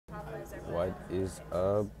What is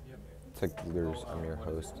up, Ticklers? I'm your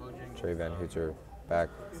host, Trey Van Hooter, back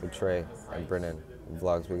with Trey and Brennan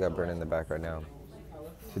vlogs. We got Brennan in the back right now.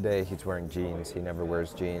 Today he's wearing jeans. He never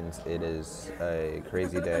wears jeans. It is a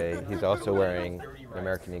crazy day. He's also wearing an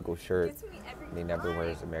American Eagle shirt, and he never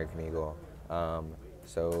wears American Eagle.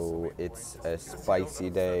 So it's a spicy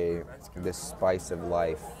day, the spice of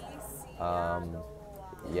life.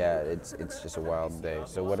 Yeah, it's just a wild day.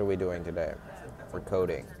 So what are we doing today? We're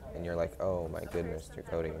coding, and you're like, oh my goodness, you're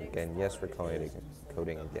coding again. Yes, we're coding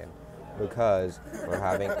again, because we're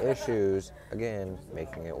having issues again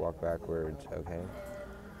making it walk backwards. Okay.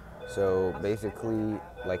 So basically,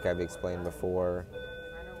 like I've explained before,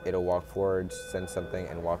 it'll walk forwards, send something,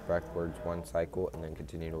 and walk backwards one cycle, and then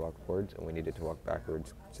continue to walk forwards, and we need it to walk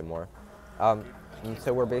backwards some more. And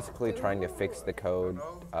so we're basically trying to fix the code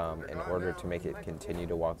in order to make it continue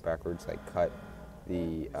to walk backwards, like cut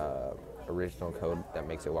the original code that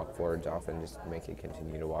makes it walk forwards off and just make it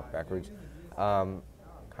continue to walk backwards.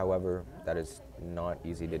 However, that is not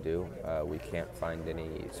easy to do. We can't find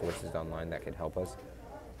any sources online that could help us.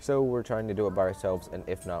 So we're trying to do it by ourselves, and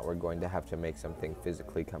if not, we're going to have to make something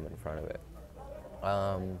physically come in front of it.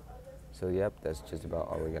 So yep, that's just about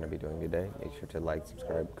all we're going to be doing today. Make sure to like,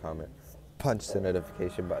 subscribe, comment, punch the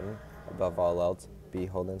notification button. Above all else, be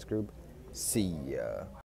Holden's Group. See ya.